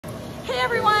Hey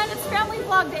everyone, it's family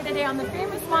vlog day today on the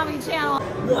Famous Mommy channel.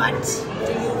 What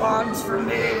do you want from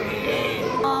me?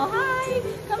 Oh, hi.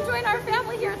 Come join our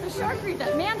family here at the Shark Reef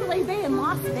at Mandalay Bay in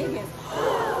Las Vegas.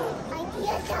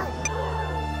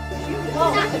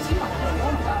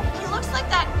 He looks like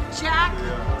that Jack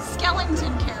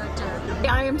Skellington character.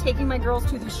 I am taking my girls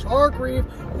to the Shark Reef.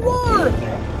 Roar!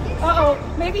 Uh-oh,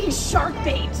 maybe he's shark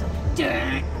bait.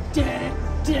 He'll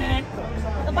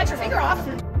bite your finger off.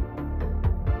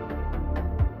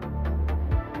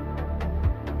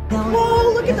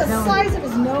 Whoa, look at the size of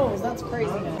his nose. That's crazy.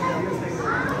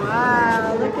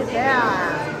 Wow, look at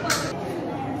that.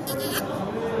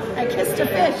 I kissed a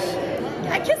fish.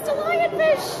 I kissed a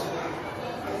lionfish.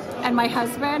 And my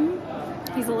husband,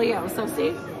 he's a Leo, so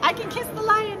see? I can kiss the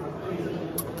lion.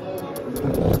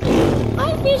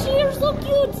 Hi, fishy, you're so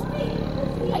cute.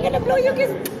 I'm gonna blow your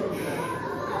kiss.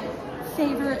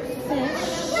 Favorite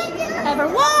fish ever.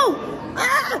 Whoa!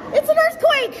 Ah, it's an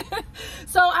earthquake!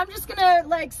 So I'm just gonna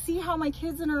like see how my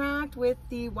kids interact with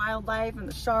the wildlife and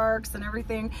the sharks and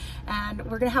everything. And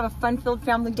we're gonna have a fun-filled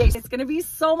family day. It's gonna be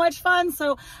so much fun.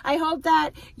 So I hope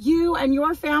that you and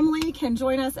your family can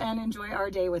join us and enjoy our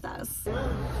day with us.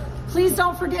 Please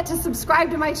don't forget to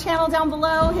subscribe to my channel down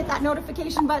below. Hit that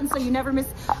notification button so you never miss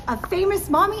a Famous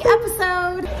Mommy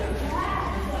episode.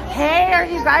 Hey, are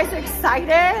you guys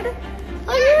excited?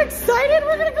 Are you excited?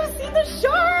 We're gonna go see the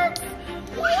sharks.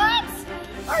 What?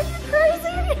 Are you crazy?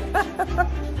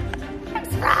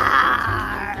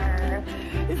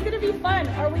 It's gonna be fun.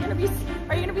 Are you gonna be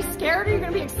scared or are you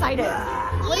gonna be excited?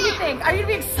 What do you think? Are you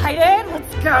gonna be excited?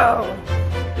 Let's go.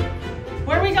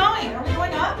 Where are we going? Are we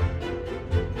going up?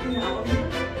 No.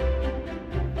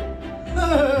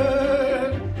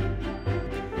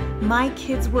 My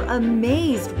kids were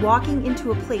amazed walking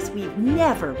into a place we've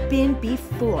never been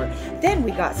before. Then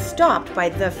we got stopped by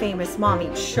the Famous Mommy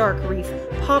Shark Reef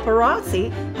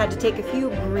paparazzi. Had to take a few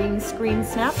green screen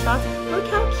snapshots. Look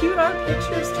how cute our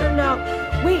pictures turned out.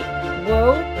 Wait,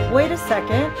 whoa, wait a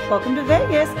second. Welcome to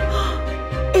Vegas.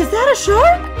 Is that a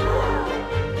shark?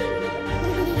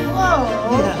 Whoa.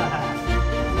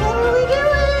 What are we doing?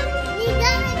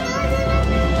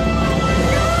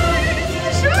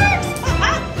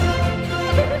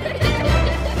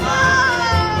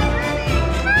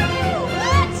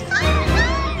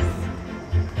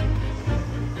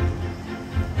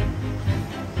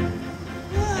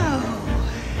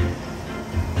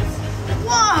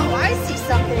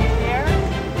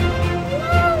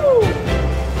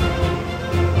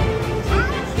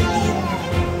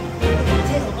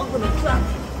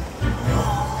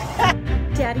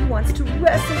 Daddy wants to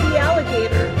wrestle the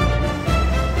alligator.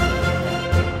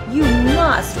 You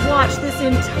must watch this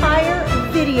entire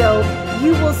video.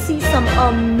 You will see some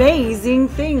amazing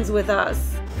things with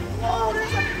us. Whoa,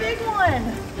 there's a big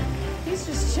one. He's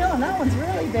just chilling. That one's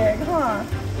really big, huh?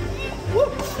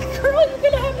 Whoop. Girl, you're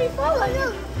gonna have me fall.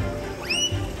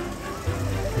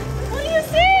 What do you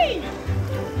see?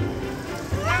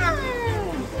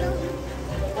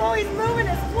 Oh, he's moving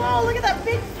his, whoa, look at that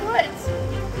big foot.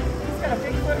 He's got a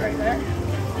big foot right there.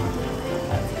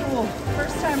 That's cool.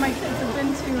 First time my kids have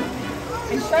been to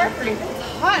a Shark Reef. It's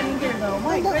hot in here though,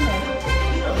 my goodness.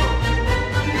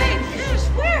 Big fish,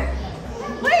 where?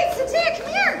 Wait, Satia,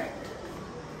 come here.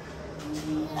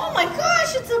 Oh my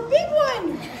gosh, it's a big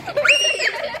one.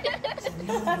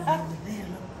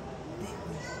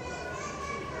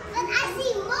 And I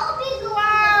see more big ones.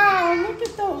 Wow, look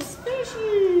at those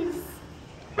fishies.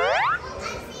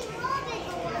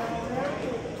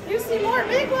 You see more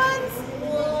big ones?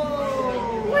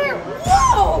 Whoa. Where?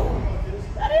 Whoa!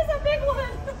 That is a big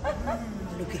one.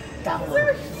 Look at that one.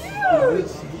 They're huge.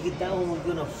 Look at that one. We're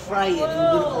gonna fry it. We're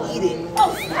gonna eat it.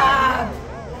 Oh, stop.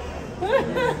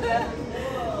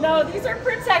 No, these are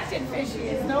protected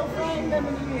fishies. No frying them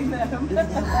and eating them. Look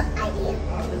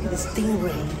at the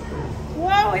stingray.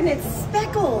 Whoa, and it's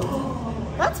speckled.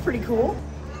 That's pretty cool.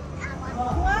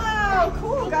 Wow,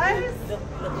 cool, guys.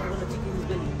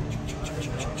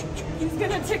 He's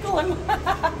gonna tickle him.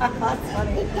 That's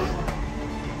funny.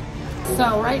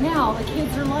 So right now, the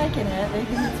kids are liking it. They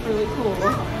think it's really cool.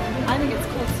 I think it's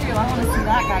cool too. I want to see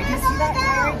that guy. Do you see that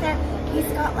guy right there?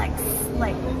 He's got like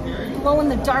glow in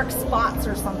the dark spots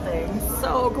or something.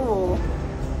 So cool.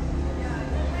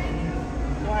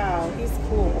 Wow, he's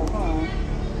cool, huh?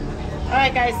 All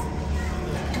right, guys.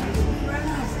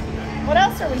 What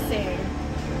else are we seeing?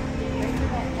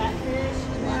 Catfish.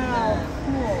 Wow,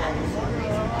 cool.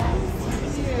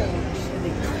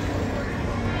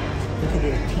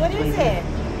 What is it?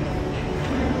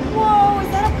 Whoa, is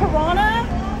that a piranha?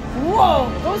 Whoa,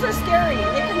 those are scary.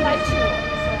 They can bite you.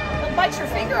 They'll bite your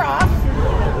finger off.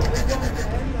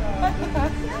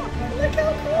 Look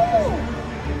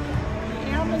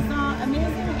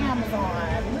Amazing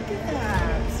Amazon. Look at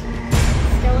that.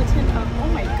 Skeleton of, oh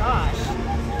my gosh.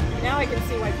 Now I can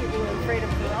see why people are afraid of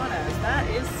piranhas. That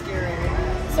is scary.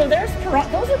 So there's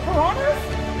those are piranhas?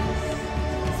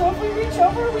 So if we reach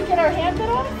over, we get our hand bit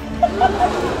off?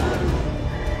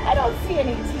 I don't see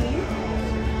any teeth.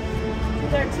 Do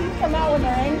their teeth come out when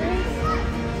they're angry?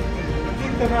 The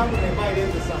teeth come out when they bite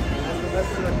into something. That's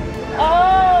the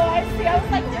Oh, I see. I was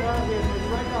like,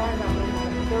 right behind them.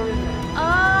 They're in there.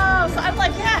 oh, so I'm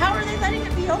like, yeah, how are they letting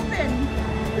it be open?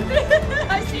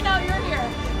 I see now you're here.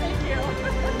 Thank you.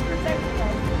 Protecting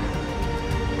us.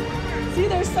 See,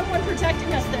 there's someone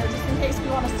protecting us there just in case we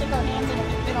want to stick our hands in and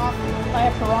get bit off by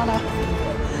a piranha.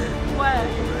 What?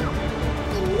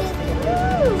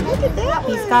 Ooh, look at that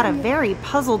one. He's got a very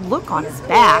puzzled look on his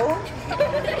back.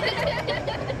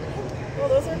 Well,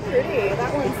 those are pretty.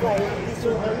 That one's like,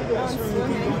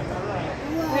 swimming.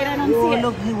 Wait, I don't Oh, see it.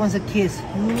 look, he wants a kiss.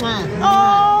 Mwah.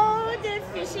 Oh, the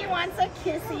fishy wants a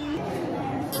kissy.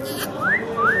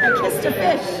 I kissed a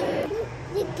fish.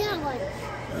 Look at that one.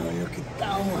 Oh, look at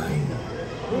that one.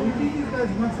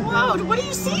 Whoa, what do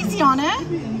you see, Ziana?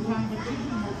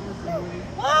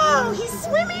 Whoa, he's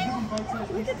swimming.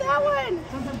 Look at that one.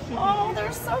 Oh,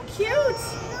 they're so cute.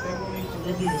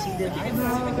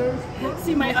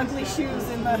 See my ugly shoes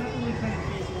in the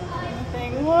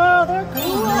thing. Whoa, they're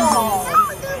cool.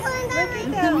 Look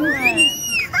at that one.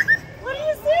 What do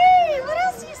you see? What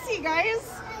else do you see, guys?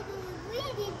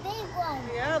 Really big one.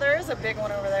 Yeah, there is a big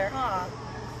one over there, huh?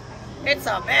 It's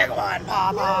a big one,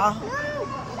 Papa.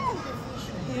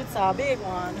 It's a big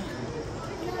one.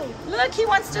 Look, he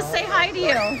wants to say hi to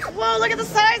you. Whoa, look at the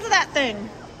size of that thing.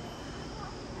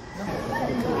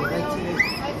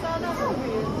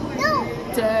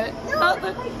 Oh,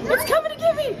 it's coming to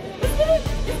get me. It's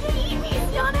gonna eat me,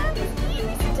 Ziana. It's gonna eat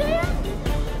me today.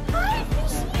 Hi,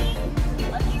 fishy.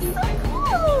 Look, he's so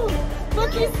cool.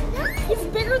 Look, he's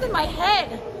bigger than my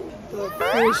head. The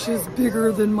fish is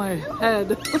bigger than my head.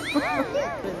 What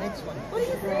do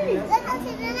you say? Let's go to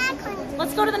the next one.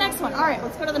 Let's go to the next one. All right,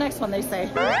 let's go to the next one, they say.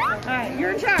 All right,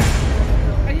 you're in charge.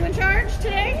 Are you in charge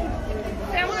today?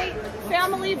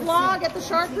 Family vlog at the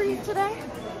Shark Reef today?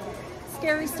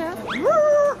 Scary stuff?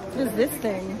 What is this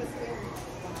thing?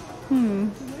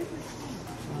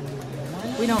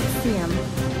 We don't see him.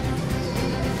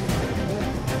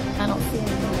 I don't see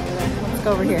anything over there. Let's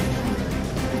go over here.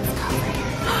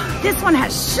 This one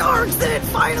has sharks in it.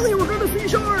 Finally, we're gonna see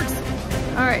sharks.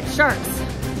 All right, sharks.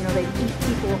 You know, they eat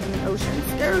people in the ocean.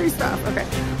 Scary stuff. Okay.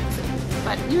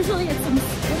 But usually it's some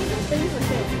things are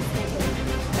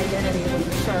identity when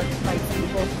the shark bites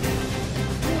people.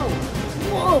 Whoa.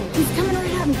 Whoa, he's coming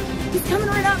right at me. He's coming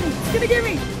right at me. He's gonna get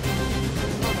me.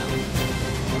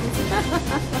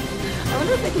 I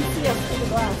wonder if they can see us through the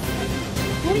glass.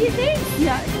 What do you think?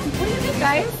 Yeah. What do you think,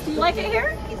 guys? Do you like it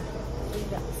here?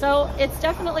 So it's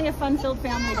definitely a fun-filled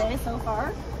family day so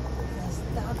far.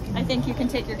 I think you can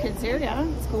take your kids here. Yeah,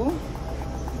 it's cool.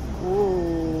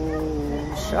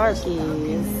 Ooh,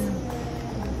 sharkies.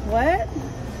 What?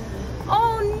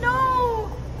 Oh no!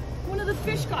 One of the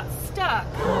fish got stuck.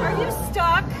 Are you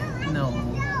stuck? No.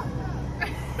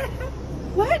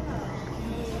 What?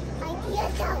 I see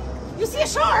a shark. You see a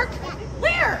shark?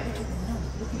 Where?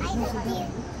 I see one.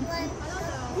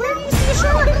 Where do you see a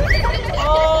shark?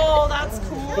 Oh, that's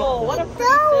cool. What a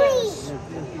pretty fish.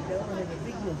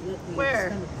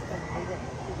 Where?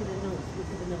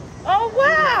 Oh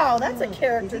wow, that's a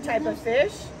character type of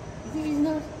fish.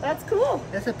 That's cool.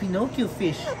 That's a Pinocchio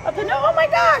fish. Oh my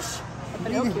gosh! A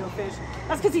Pinocchio fish.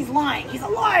 That's because he's lying. He's a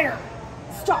liar.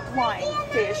 Stop lying,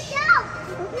 fish.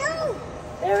 No.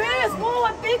 There is. Whoa,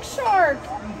 a big shark.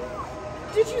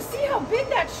 Did you see how big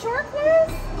that shark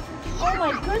was? Oh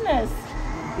my goodness.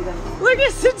 Look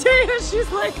at Sadea. She's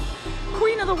like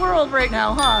queen of the world right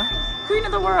now, huh? Queen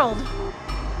of the world.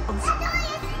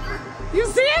 You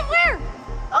see it? Where?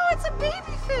 Oh, it's a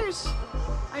baby fish.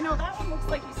 I know, that one looks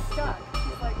like he's stuck.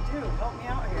 He's like, dude, help me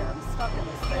out here. I'm stuck in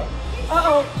this thing.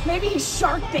 Uh-oh, maybe he's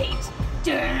shark bait.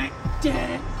 Dun,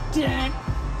 dun, dun.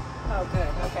 Oh, good,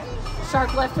 okay.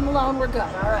 Shark left him alone, we're good.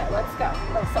 All right, let's go.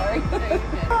 Oh, sorry.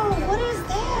 Oh, what is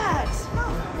that?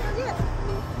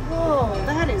 Whoa,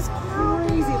 that is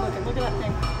crazy looking. Look at that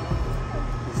thing.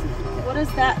 What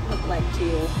does that look like to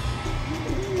you?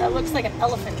 That looks like an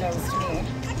elephant nose to me.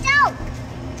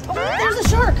 Oh, there's a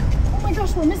shark. Oh my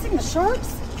gosh, we're missing the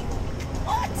sharks?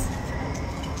 What?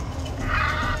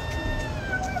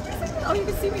 Oh, you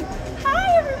can see me.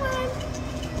 Hi, everyone.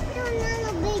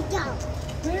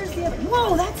 Where's the other?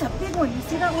 Whoa, that's a big one. You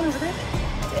see that one over there?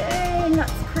 Dang,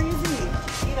 that's crazy.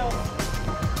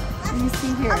 Let me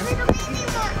see here.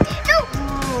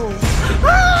 Whoa.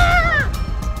 Ah!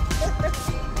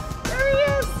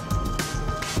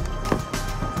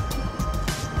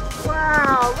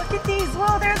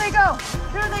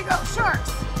 you go,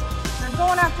 sharks. They're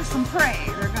going after some prey.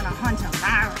 They're gonna hunt them.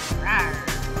 Rawr, rawr.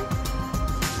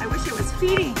 I wish it was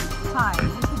feeding time.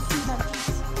 You can see them.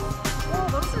 Oh,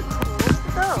 those are cool. Look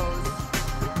at those.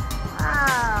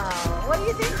 Wow. What do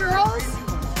you think, girls?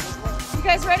 You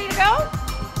guys ready to go?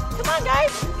 Come on,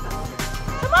 guys.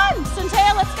 Come on,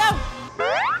 Centea, let's go.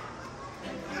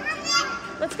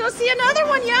 Let's go see another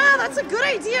one. Yeah, that's a good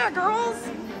idea, girls.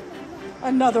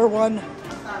 Another one.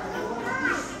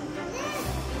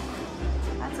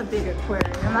 That's a big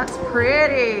aquarium. That's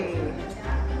pretty.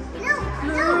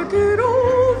 Look at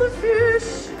all the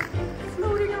fish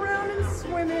floating around and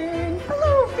swimming.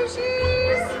 Hello,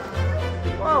 fishies.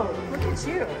 Whoa, look at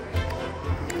you.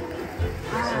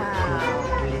 Wow.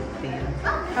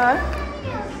 Huh?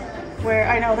 Where?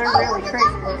 I know, they're really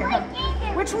crazy looking. Huh?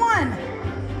 Which one?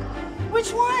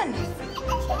 Which one?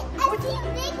 I see a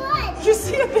big one. You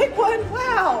see a big one?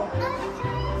 Wow.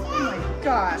 Oh my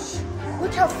gosh.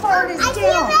 Look how far it is down. I see a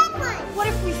red one. What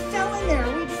if we fell in there?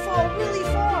 We'd fall really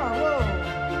far. Whoa.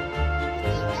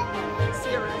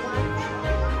 See a red one?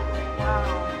 Wow.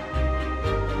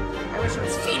 I wish it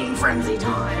was feeding frenzy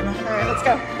time. All right, let's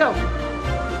go. Go.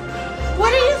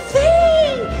 What do you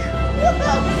think?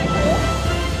 Whoa.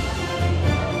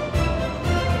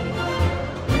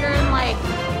 We're in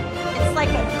it's like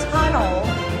a tunnel.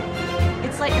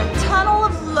 It's like a tunnel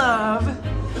of love.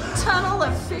 Tunnel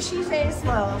of fishy face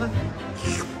love.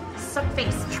 Suck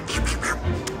face.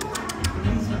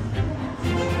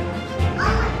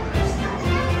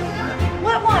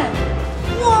 What one?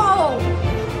 Whoa!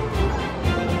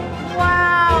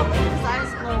 Wow! Look at his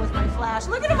eyes glow with my flash.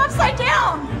 Look at him upside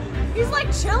down. He's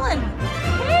like chilling.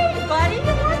 Hey, buddy,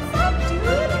 what's up,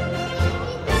 dude?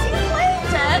 Is he playing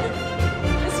dead?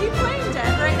 Is he playing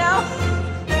dead right now?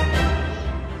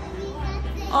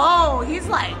 Oh, he's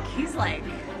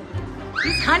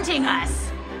hunting us.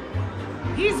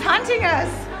 He's hunting us.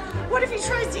 What if he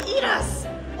tries to eat us?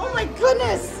 Oh my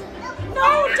goodness.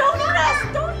 No, don't eat us.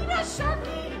 Don't eat us,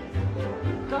 Sharky.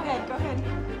 Go ahead, go ahead.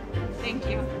 Thank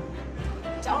you.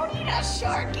 Don't eat us,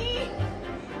 Sharky.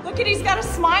 Look at, he's got a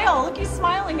smile. Look, he's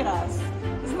smiling at us.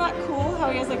 Isn't that cool how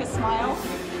he has like a smile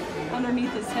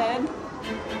underneath his head?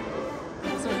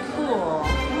 Those are cool.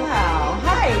 Wow.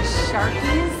 Hi,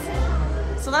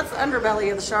 Sharkies. So that's the underbelly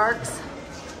of the sharks.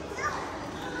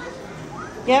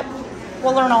 Yep,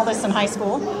 we'll learn all this in high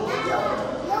school.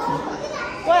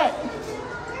 What?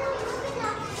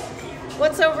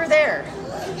 What's over there?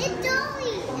 It's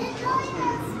Dory.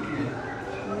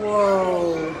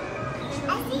 Whoa.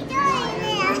 I see Dory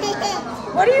there.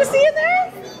 What do you see in there? I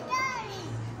see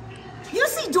Dory. You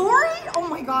see Dory? Oh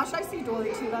my gosh, I see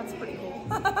Dory too. That's pretty cool.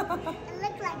 It looks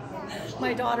like that.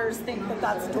 My daughters think that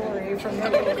that's Dory from their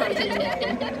little cartoon.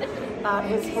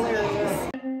 That is hilarious.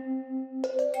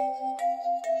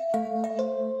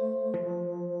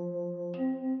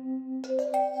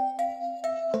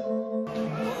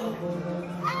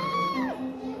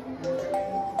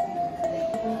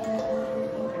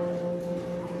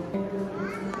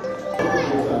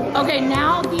 Okay,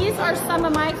 now these are some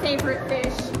of my favorite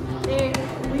fish.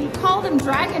 We call them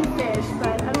dragonfish,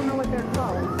 but I don't know what they're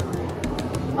called.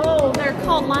 Oh, they're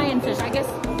called lionfish, I guess.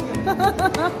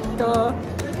 Duh.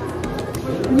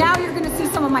 Now you're gonna see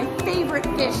some of my favorite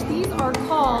fish. These are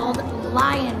called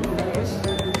lionfish.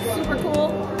 Super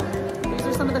cool. These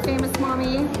are some of the famous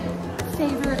mommy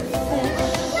favorite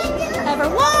fish ever.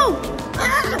 Whoa!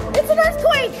 Ah, it's an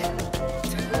earthquake!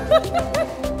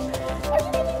 Are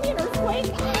you giving me an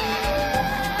earthquake?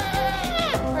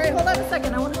 All right, hold on a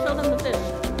second. I want to show them the fish.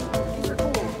 These are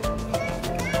cool.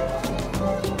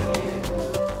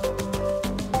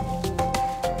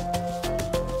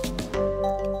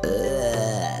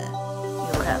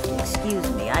 You'll have to excuse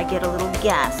me. I get a little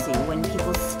gassy when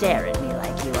people stare at me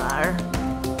like you are.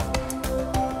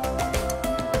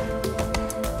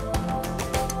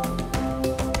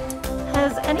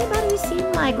 Has anybody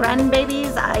seen my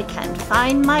grandbabies? I can't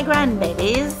find my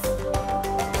grandbabies.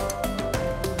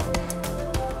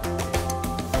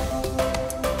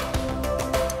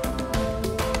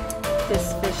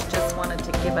 This fish just wanted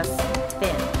to give us some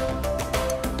fin.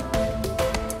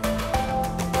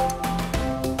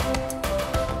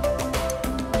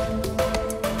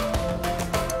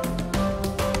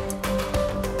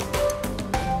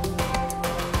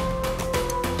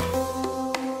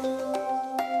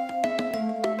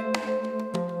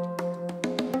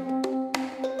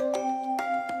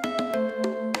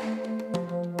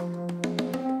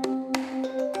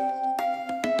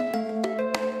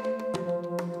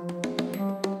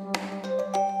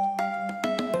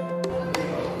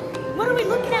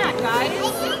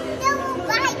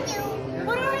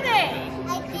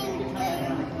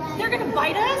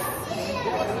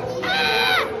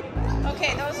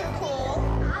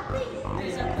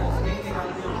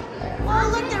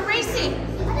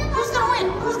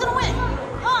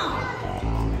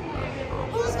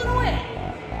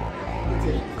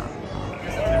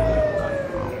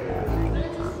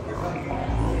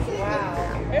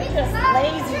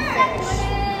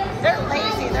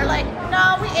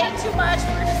 ate too much.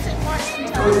 We're gonna sit and watch some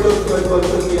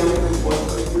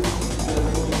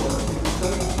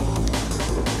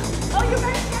Oh, you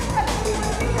guys can't touch me with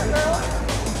a finger, girl.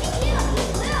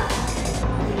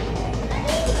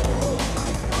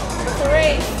 It's a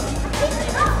race.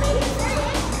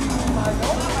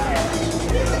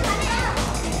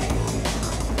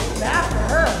 After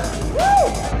her. Woo!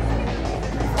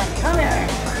 Come here.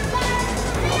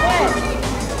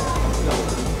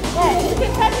 Hey, you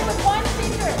can touch it with one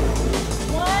finger.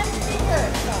 One finger.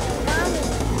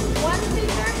 One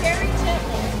finger, very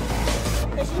gently.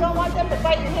 Because you don't want them to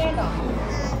bite your hand off.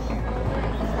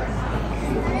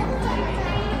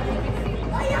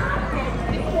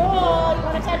 Cool. You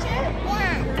want to touch it?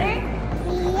 Yeah. See?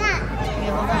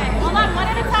 Yeah. All right. Hold on. One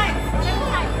at a time. One at a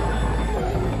time.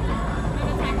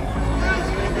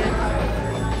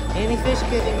 Any fish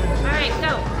getting? All right,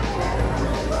 go.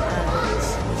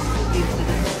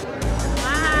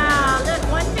 Wow, look,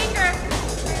 one finger.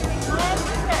 One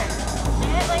finger.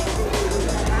 Gently.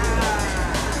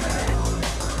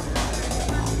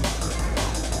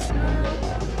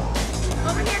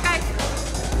 Over here, guys.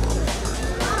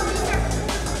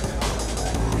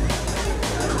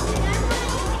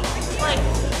 Like,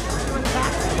 going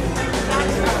back.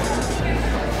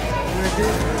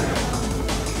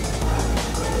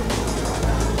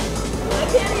 I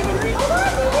can't even reach. Hold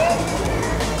on, baby.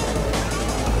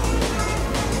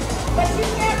 But you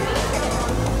can't reach it.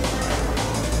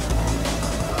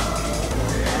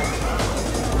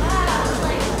 Wow,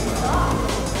 like soft.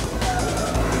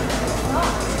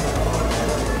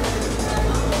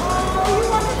 Oh, you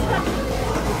want to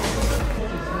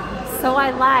touch. So I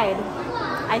lied.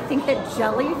 I think that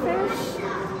jellyfish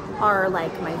are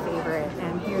like my favorite,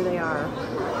 and here they are.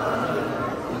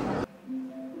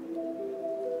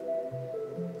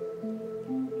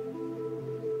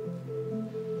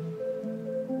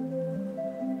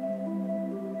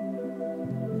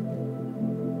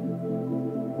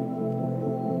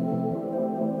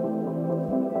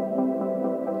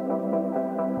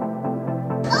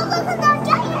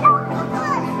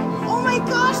 Oh my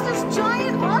gosh, there's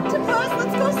giant octopus.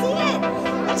 Let's go see it.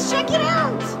 Let's check it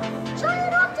out.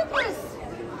 Giant octopus.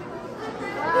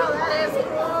 Wow, that is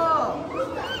cool.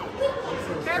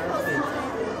 Careful.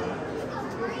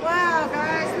 Wow,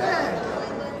 guys, look.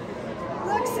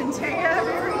 Look, Centea,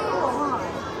 very cool, huh?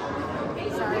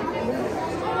 Sorry.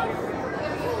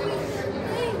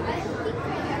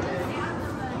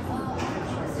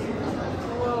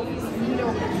 Whoa, he's neato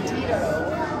petito.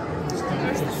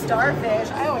 There's the starfish.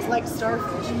 I always like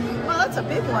starfish. Oh, that's a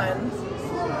big one.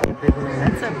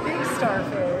 That's a big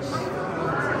starfish.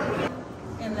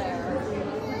 In there.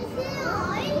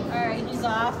 Alright, he's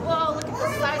off. Whoa, look at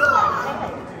the size of that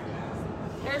head.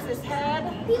 There's his head,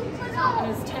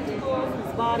 and his tentacles, and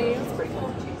his body. That's pretty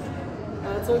cool.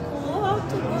 That's a cool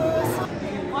octopus.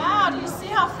 Wow, do you see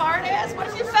how far it is? What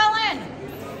if you fell in?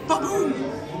 Ba-boom!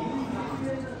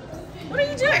 What are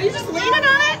you doing? Are you just leaning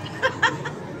on it?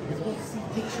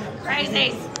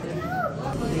 Crazy.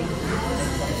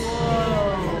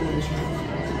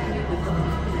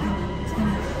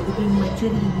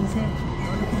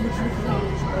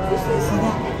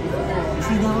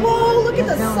 Whoa, look at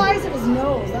the size of his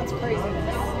nose. That's crazy. Well,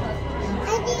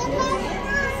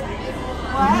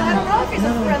 I don't know if he's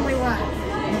a friendly one.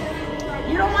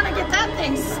 You don't want to get that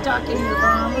thing stuck in your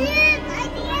bum.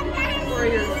 Or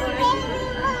your foot.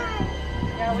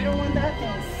 Yeah, we don't want that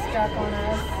thing stuck on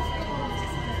us.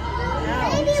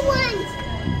 Baby ones.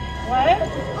 What?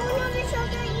 Oh no, the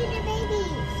sharks are eating the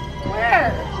babies. Where?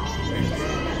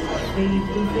 Baby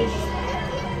blue fish.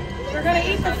 They're gonna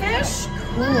eat the fish?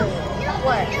 Cool.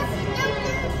 What?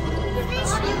 The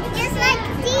fish just like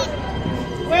deep.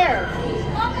 Where?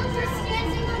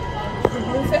 The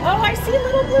blue fish. Oh, I see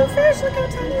little blue fish. Look how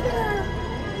tiny they are.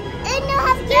 And they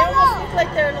have They almost yellow. look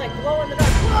like they're like glow in the dark.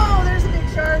 Whoa, there's a big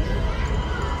shark.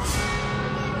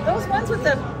 Those ones with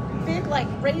the big like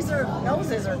razor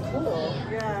noses are cool.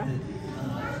 Yeah.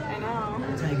 I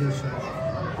know. Tiger shark.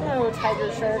 Hello,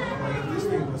 tiger shark.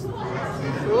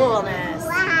 Coolness.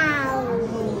 Wow.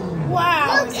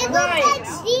 Wow, Look, it's it looks right. like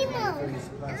Demo. It looks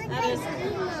That like is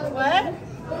Demo. what?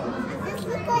 This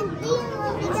looks like Demo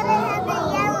because I have the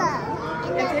yellow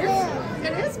and the blue.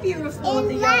 It is beautiful And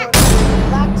with the black. yellow.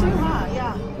 Black too, huh?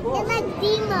 Yeah. Cool. It's like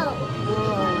Demo.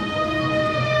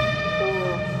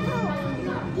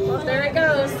 Well, there he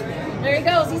goes. There he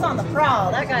goes. He's on the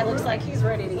prowl. That guy looks like he's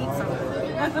ready to eat something.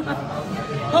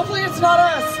 Hopefully it's not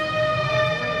us.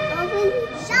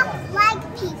 Sharks like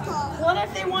people. What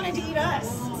if they wanted to eat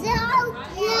us? Don't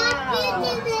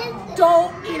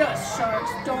Don't eat us,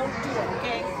 sharks. Don't do it,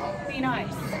 okay? Be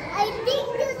nice. I think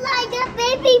it's like a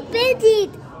baby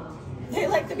bandit. They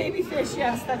like the baby fish,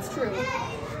 yes, that's true.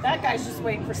 That guy's just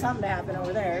waiting for something to happen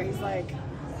over there. He's like,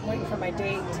 I'm waiting for my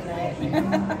date tonight.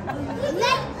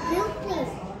 Like pooping.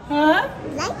 Huh?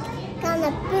 Like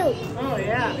gonna poop. Oh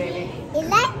yeah, baby. You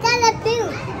like gonna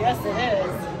poop. Yes, it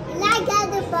is. You like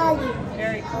underbellies.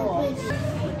 Very cool.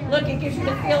 Look, it gives you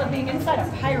the feel of being inside a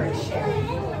pirate ship.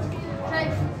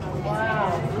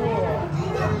 Wow, cool.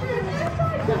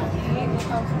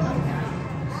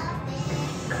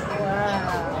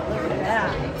 Wow, look at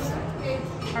that.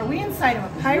 Are we inside of a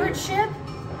pirate ship?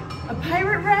 A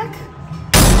pirate wreck?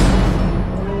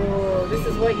 Oh, this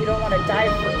is what you don't want to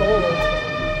dive for gold.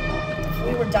 If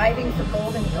we were diving for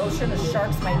gold in the ocean, the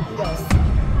sharks might eat us.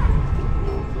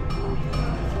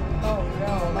 Oh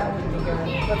no, that wouldn't be good.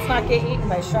 Let's not get eaten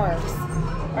by sharks.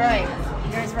 All right,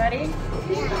 you guys ready?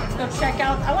 Let's go check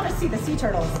out. I want to see the sea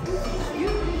turtles.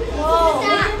 Whoa, look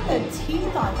at the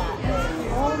teeth on that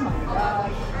thing. Oh my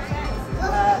god.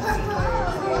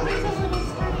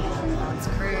 That's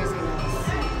craziness.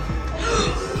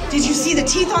 Did you see the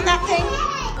teeth on that thing?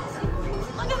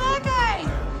 Look at that guy.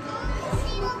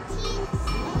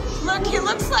 Look, he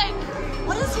looks like,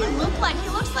 what does he look like? He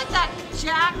looks like that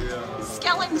Jack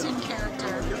Skellington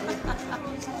character.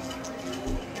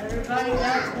 Everybody,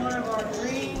 that's one of our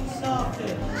green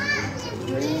softfish.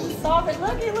 Green soft.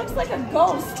 Look, he looks like a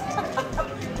ghost.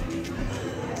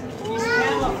 He's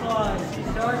camouflaged.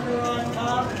 He's darker on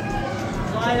top,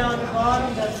 light on the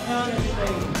bottom. That's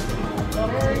counter-shade.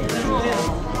 Very cool.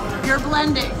 You're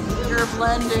blending. You're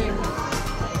blending.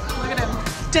 Look at him.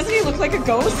 Doesn't he look like a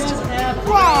ghost?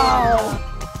 Wow.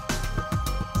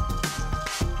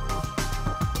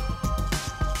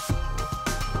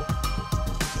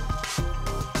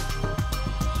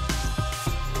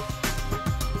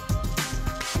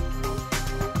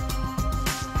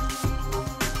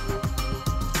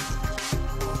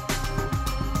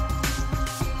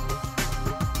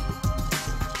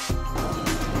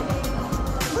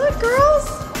 Look, girls.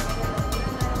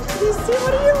 Do you see?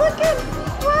 What are you looking?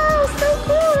 Wow, so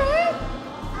cool, right?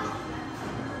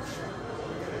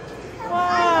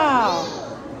 Wow.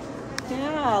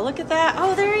 Yeah, look at that.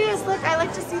 Oh, there he is. Look, I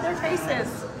like to see their faces.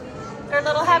 Their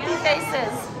little happy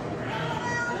faces.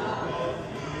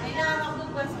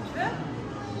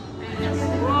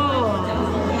 Whoa.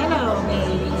 Hello,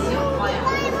 baby.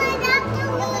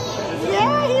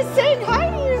 Yeah, he's saying hi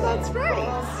to you. That's right.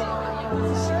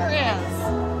 Sure is.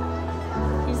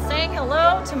 He's saying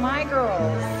hello to my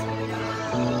girls.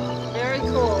 Very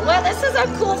cool. Well, this is a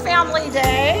cool family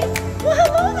day. Well,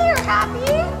 hello there,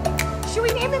 Happy. Should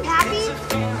we name him Happy?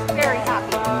 Very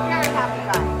happy. Very happy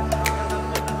guy.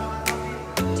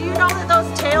 Do you know that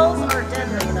those tails are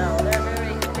deadly, though? They're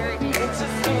very, very dangerous.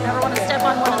 You never want to step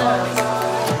on one of those.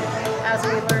 As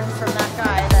we learned from that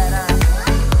guy that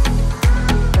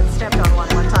stepped on one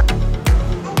time.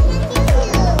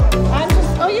 I'm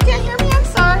just, oh, you can't hear me? I'm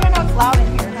sorry. I know it's loud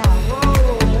in here now.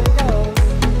 Whoa, there it goes.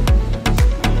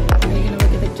 Are you going to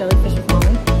look at the jellyfish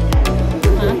falling?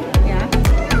 Huh? Yeah? Look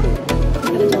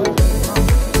at the jellyfish falling.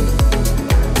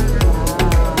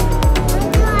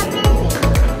 Wow.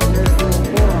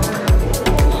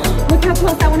 Look how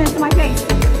close that one is to my face.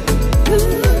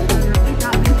 It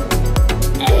got me.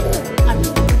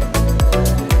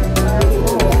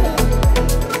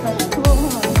 That's cool,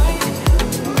 huh?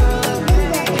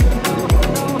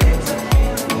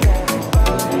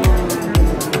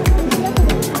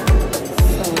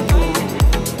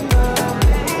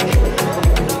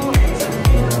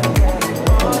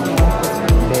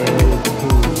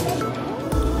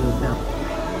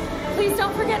 Please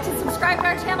don't forget to subscribe to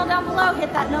our channel down below.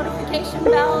 Hit that notification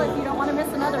bell if you don't want to miss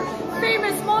another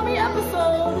famous mommy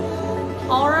episode.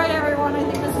 All right, everyone. I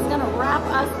think this is going to wrap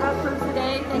us up for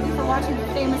today. Thank you for watching The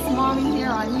Famous Mommy here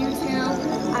on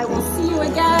YouTube. I will see you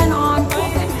again on Cool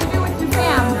Things to Do with Your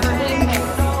Fam for Day May.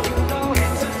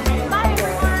 Bye,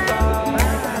 everyone.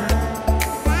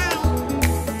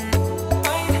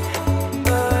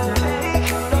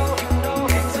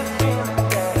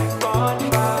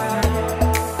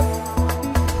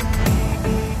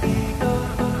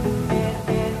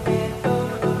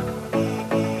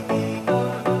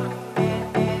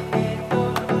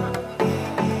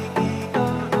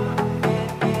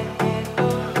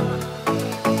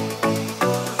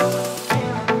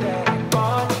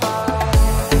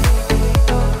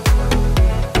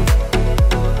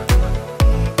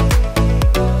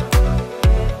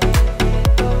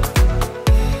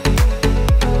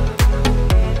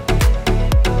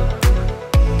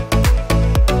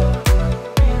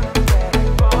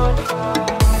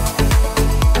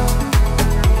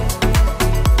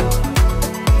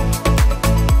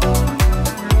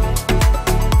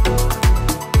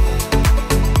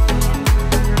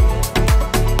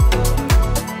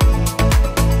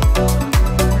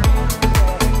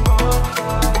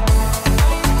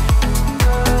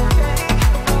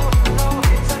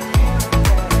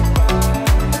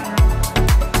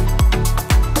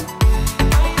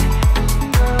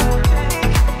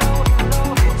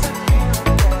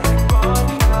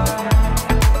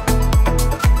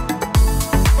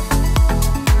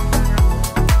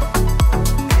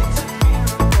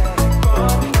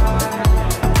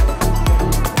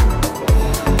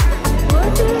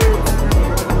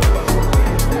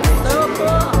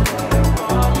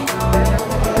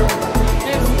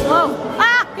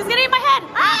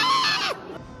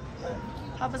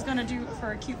 Papa's gonna do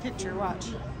for a cute picture, watch.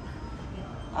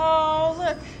 Oh,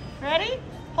 look, ready?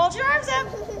 Hold your arms up.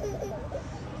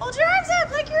 Hold your arms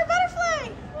up like you're a butterfly.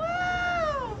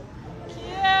 Wow,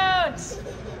 cute.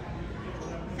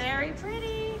 Very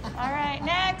pretty. All right,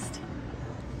 next.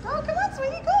 Oh, come on,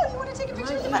 sweetie, go. You wanna take a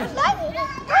picture of the butterfly? Go,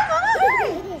 Mama,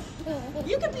 hurry.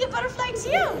 You could be a butterfly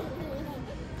too.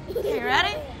 Okay,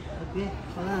 ready? Okay,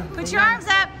 hold on. Put your arms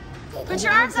up. Put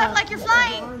your arms up like you're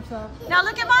flying. Arms up. Now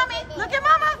look at Mommy. Look at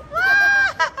Mama. I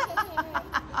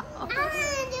want to do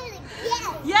it again.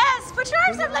 Yes, put your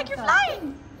arms up like you're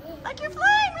flying. Like you're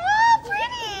flying. Oh,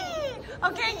 pretty.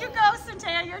 Okay, you go,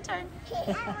 Cynthia. Your turn.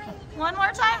 One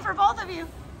more time for both of you.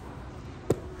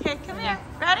 Okay, come here.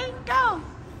 Ready? Go.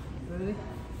 Ready?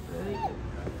 Ready?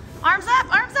 Arms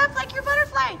up.